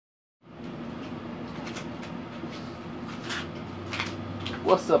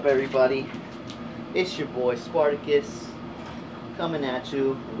What's up, everybody? It's your boy Spartacus coming at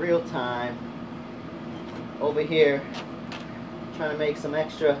you real time over here, trying to make some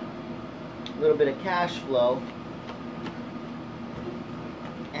extra little bit of cash flow.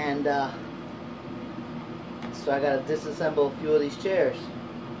 And so I gotta disassemble a few of these chairs.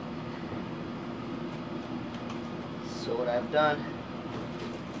 So what I've done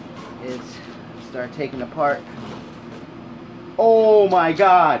is start taking apart. Oh my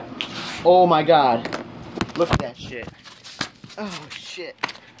god! Oh my god! Look at that shit! Oh shit!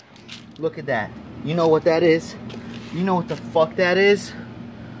 Look at that! You know what that is? You know what the fuck that is?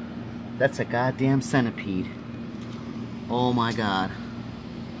 That's a goddamn centipede. Oh my god!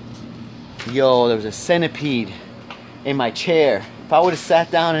 Yo, there was a centipede in my chair. If I would have sat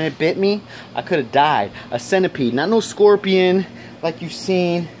down and it bit me, I could have died. A centipede, not no scorpion like you've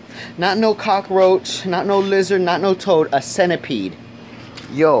seen. Not no cockroach, not no lizard, not no toad, a centipede.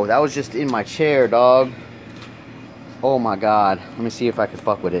 Yo, that was just in my chair, dog. Oh my god. Let me see if I can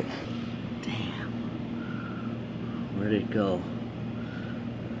fuck with it. Damn. Where'd it go?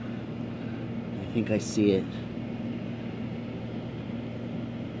 I think I see it.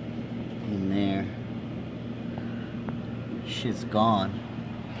 In there. Shit's gone.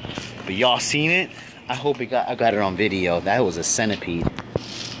 But y'all seen it? I hope I got it on video. That was a centipede.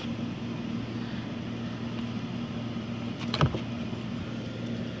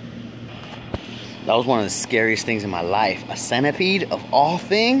 That was one of the scariest things in my life. A centipede, of all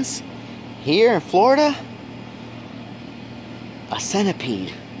things, here in Florida? A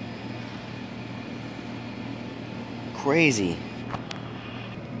centipede. Crazy.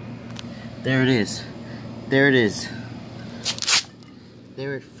 There it is. There it is.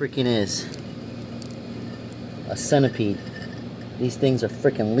 There it freaking is. A centipede. These things are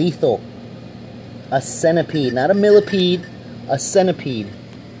freaking lethal. A centipede, not a millipede. A centipede.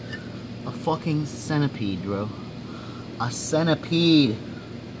 A fucking centipede, bro. A centipede.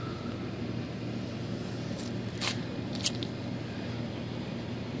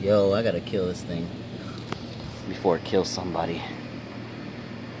 Yo, I gotta kill this thing before it kills somebody.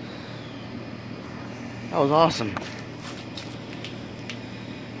 That was awesome.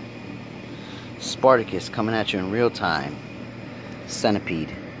 Spartacus coming at you in real time.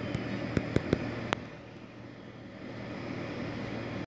 Centipede.